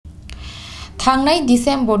थांनाय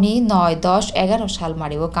डिसेम्बरनि 9, 10, 11 साल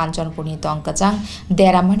मारिव काञ्चनपुरनि तंकाचां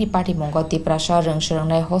देरामानि पार्टी मंग तिप्रासा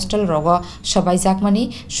रोंसोरोंनाय हस्टेल रग सबाय जाकमानि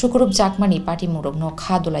सुकुरुप जाकमानि पार्टी मुरुगनो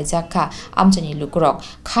खा दुलाय जाखा आमचानि लुकुरक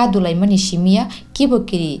खा दुलायमानि सिमिया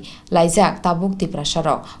किबोकिरि लाइजाक ताबुक तिप्रासा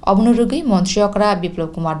रक अबनुरुगै मन्त्रियकरा बिप्लव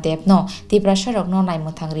कुमार देवनो तिप्रासा रकनो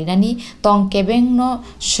नायमोथां रिनानि तं केबेंनो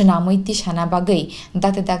सुनामैति साना बागै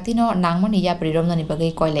दाते दाक्तिनो नांमानि याप्रि रमनानि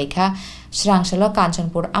बागै कयलायखा श्रांसल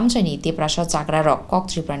कांचनपुर आमचानि तिप्रासा चाकरा रक কক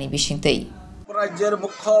ত্রিপ্রানি বিশিংতৈ রাজ্যের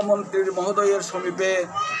মুখ্যমন্ত্রীর মহোদয়ের সমীপে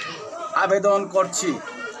আবেদন করছি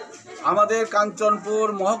আমাদের কাঞ্চনপুর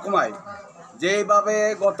মহকুমায় যেভাবে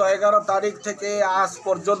গত 11 তারিখ থেকে আজ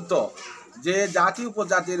পর্যন্ত যে জাতি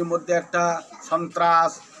উপজাতির মধ্যে একটা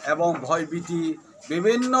সন্ত্রাস এবং ভয়ভীতি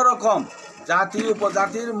বিভিন্ন রকম জাতি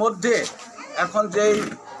উপজাতির মধ্যে এখন যেই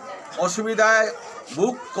অসুবিধায়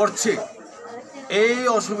ভোগ করছে এই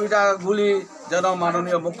অসুবিধাগুলি যেন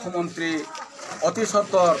মাননীয় মুখ্যমন্ত্রী অতি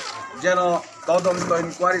সত্বর যেন তদন্ত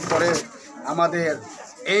ইনকোয়ারি করে আমাদের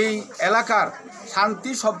এই এলাকার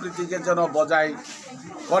শান্তি সম্প্রীতিকে যেন বজায়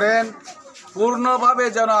করেন পূর্ণভাবে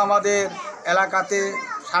যেন আমাদের এলাকাতে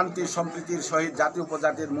শান্তি সম্প্রীতির সহিত জাতি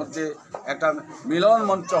উপজাতির মধ্যে একটা মিলন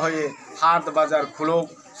মঞ্চ হয়ে হাট বাজার খুলুক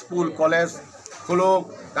স্কুল কলেজ খুলুক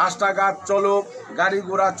রাস্তাঘাট চলুক গাড়ি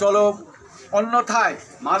ঘোড়া চলুক অন্যথায়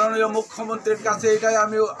মাননীয় মুখ্যমন্ত্রীর কাছে এটাই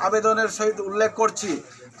আমি আবেদনের সহিত উল্লেখ করছি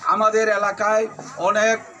আমাদের এলাকায়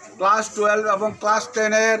অনেক ক্লাস 12 এবং ক্লাস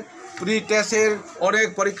 10 এর প্রি টেস্টের অনেক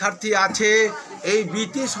পরীক্ষার্থী আছে এই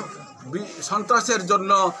ভীতি সন্ত্রাসের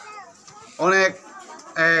জন্য অনেক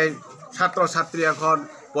ছাত্রছাত্রী এখন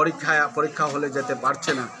পরীক্ষা হলে যেতে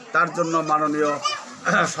পারছে না তার জন্য মাননীয়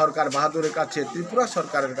সরকার বাহাদুরের কাছে ত্রিপুরা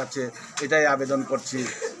সরকারের কাছে এটাই আবেদন করছি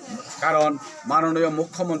কারণ মাননীয়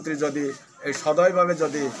মুখ্যমন্ত্রী যদি এই সদয়ভাবে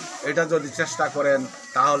যদি এটা যদি চেষ্টা করেন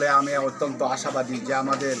তাহলে আমি অত্যন্ত আশাবাদী যে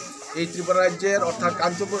আমাদের এই ত্রিপুরা রাজ্যের অর্থাৎ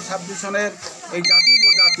কাঞ্চনপুর সাব ডিভিশনের এই জাতি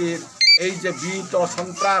উপজাতির এই যে ভীত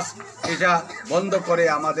সন্ত্রাস এটা বন্ধ করে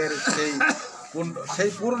আমাদের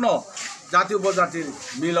সেই পূর্ণ জাতি উপজাতির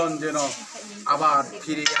মিলন যেন আবার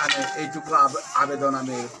ফিরিয়ে আনে এইটুকু আবেদন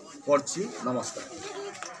আমি করছি নমস্কার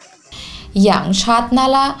yang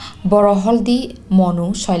satnala boroholdi monu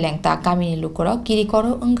soilengta kamini lukoro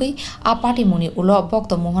kirikoro ongei apati muni ulo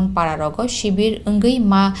bokto mohan pararogo shibir ongei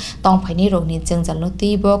ma tongphaini rogni jengjalno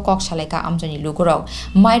tibo koksaleka amjani lukoro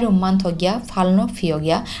mairu manthogya phalno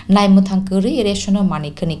phiyogya naimuthang kuri resono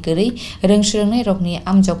manikani kuri rengsurengnai rogni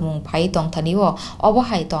amjokmung phai tongthaniwo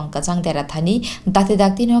obahai tongkajang dera thani date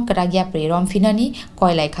daktino kragya prerom finani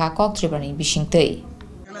koilaikha kok ত্রিপ্রানি বিশিংতৈ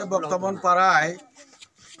বর্তমান পাড়া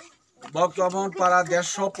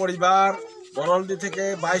 150 পরিবার বরলদি থেকে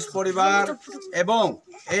 22 পরিবার এবং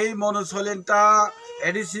এই মনুসলিনটা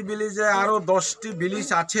ADC ভিলেজে আরো 10টি village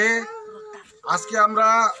আছে আজকে আমরা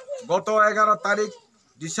গত 11 তারিখ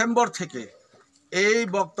ডিসেম্বর থেকে এই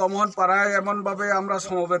বক্তমোহন পাড়ায় এমনভাবে আমরা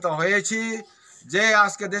সমবেত হয়েছি যে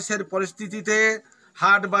আজকে দেশের পরিস্থিতিতে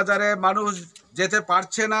হাট বাজারে মানুষ যেতে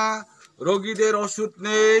পারছে না রোগীদের ওষুধ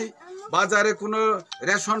নেই বাজারে কোনো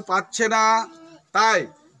রেশন পাচ্ছে না তাই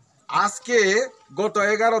আজকে গত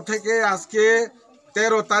 11 থেকে আজকে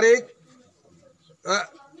 13 তারিখ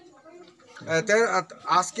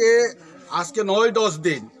আজকে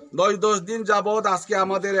 9-10 দিন যাবত আজকে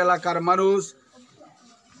আমাদের এলাকার মানুষ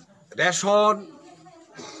রেশন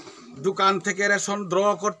দোকান থেকে রেশন ড্র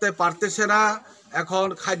করতে পারতেছে না এখন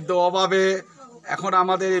খাদ্য অভাবে এখন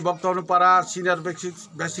আমাদের এই বক্তব্যপাড়া সিনিয়র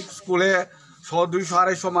বেসিক স্কুলে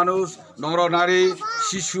 200-250 মানুষ নরনারী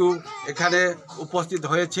শিশু এখানে উপস্থিত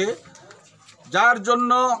হয়েছে যার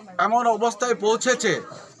জন্য এমন অবস্থায় পৌঁছেছে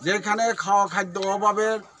যেখানে খাওয়া খাদ্য অভাবে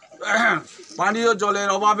পানীয় জলের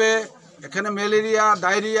অভাবে এখানে ম্যালেরিয়া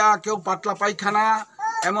ডায়রিয়া কেউ পাতলা পায়খানা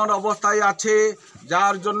এমন অবস্থায় আছে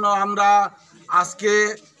যার জন্য আমরা আজকে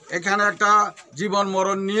এখানে একটা জীবন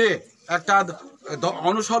মরণ নিয়ে একটা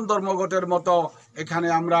অনশন ধর্মঘটের মতো এখানে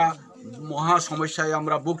আমরা মহা সমস্যায়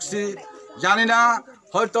আমরা ভুগছি জানি না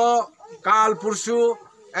হয়তো কাল পরশু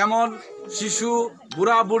এমন শিশু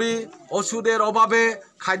বুড়া বুড়ি ওষুধের অভাবে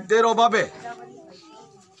খাদ্যের অভাবে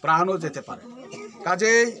প্রাণও যেতে পারে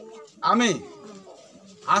কাজেই আমি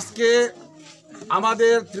আজকে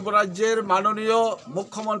আমাদের ত্রিপুরা রাজ্যের মাননীয়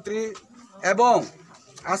মুখ্যমন্ত্রী এবং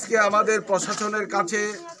আজকে আমাদের প্রশাসনের কাছে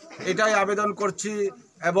এটাই আবেদন করছি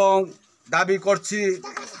এবং দাবি করছি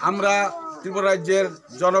আমরা ত্রিপুরা রাজ্যের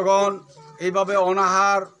জনগণ এইভাবে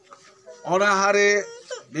অনাহারে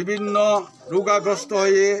বিভিন্ন রোগাগ্রস্ত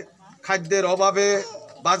হয়ে খাদ্যের অভাবে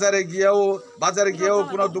বাজারে গিয়েও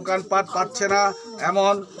কোনো দোকানপাট পাচ্ছে না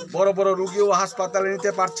এমন বড় বড় রোগীও হাসপাতালে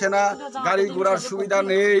নিতে পারছে না গাড়ি ঘোড়ার সুবিধা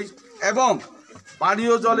নেই এবং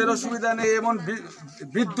পানীয় জলের অসুবিধা নেই, এমন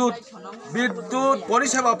বিদ্যুৎ বিদ্যুৎ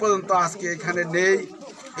পরিষেবা পর্যন্ত আজকে এখানে নেই।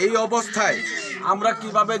 এই অবস্থায় আমরা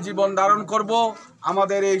কিভাবে জীবন ধারণ করব?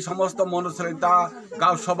 আমাদের এই সমস্ত মনসরিতা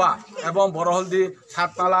গাঁও সভা এবং বড়হলদি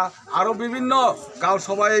সাতমালা আরও বিভিন্ন গাঁও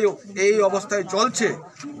সভায় এই অবস্থায় চলছে,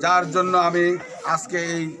 যার জন্য আমি আজকে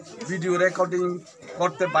এই ভিডিও রেকর্ডিং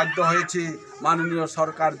করতে বাধ্য হয়েছি। মাননীয়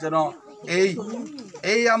সরকার যেন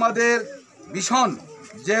এই আমাদের ভীষণ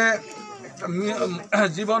যে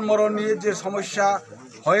জীবন মরণ নিয়ে যে সমস্যা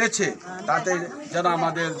হয়েছে তাতে যেন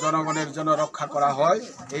আমাদের জনগণের জন্য রক্ষা করা হয়,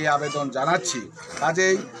 এই আবেদন জানাচ্ছি।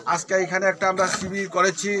 কাজেই আজকে এখানে একটা আমরা শিবির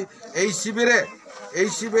করেছি। এই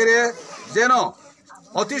শিবিরে যেন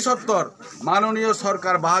অতি সত্বর মাননীয়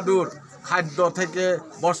সরকার বাহাদুর খাদ্য থেকে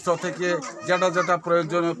বস্ত্র থেকে যেটা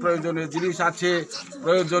প্রয়োজনীয় জিনিস আছে,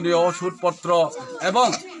 প্রয়োজনীয় ওষুধপত্র এবং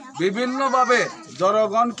বিভিন্নভাবে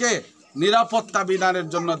জনগণকে নিরাপত্তা বিধানের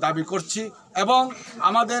জন্য দাবি করছি। এবং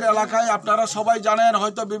আমাদের এলাকায় আপনারা সবাই জানেন,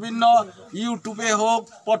 হয়তো বিভিন্ন ইউটিউবে হোক,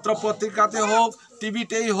 পত্রপত্রিকাতে হোক,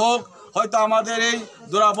 টিভিতেই হোক, হয়তো আমাদের এই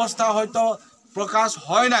দুরবস্থা হয়তো প্রকাশ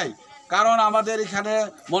হয় নাই, কারণ আমাদের এখানে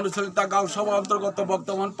মনুসরিতা গাঁও সভা অন্তর্গত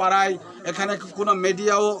বর্তমান পাড়ায় এখানে কোনো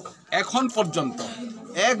মিডিয়াও এখন পর্যন্ত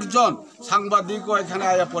একজন সাংবাদিকও এখানে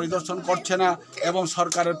পরিদর্শন করছে না এবং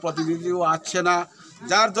সরকারের প্রতিনিধিও আসছে না,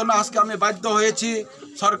 যার জন্য আজকে আমি বাধ্য হয়েছি,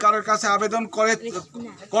 সরকারের কাছে আবেদন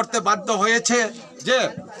করতে বাধ্য হয়েছে যে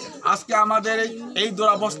আজকে আমাদের এই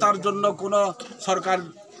দুরবস্থার জন্য কোনো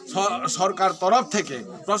সরকার তরফ থেকে,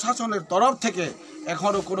 প্রশাসনের তরফ থেকে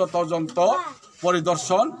এখনও কোনো তদন্ত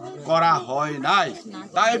পরিদর্শন করা হয় নাই।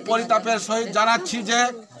 তাই পরিতাপের সহিত জানাচ্ছি যে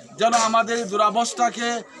যেন আমাদের এই দুরবস্থাকে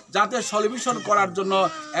যাতে সলিউশন করার জন্য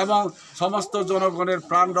এবং সমস্ত জনগণের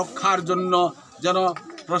প্রাণ রক্ষার জন্য যেন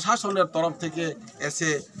প্রশাসনের তরফ থেকে এসে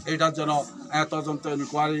এটার জন্য তদন্ত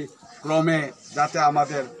ইনকোয়ারি ক্রমে যাতে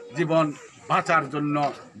আমাদের জীবন বাঁচার জন্য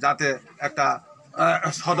যাতে একটা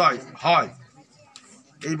সদয় হয়,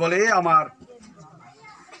 এই বলেই আমার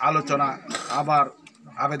আলোচনা আবার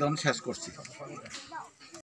আবেদন শেষ করছি।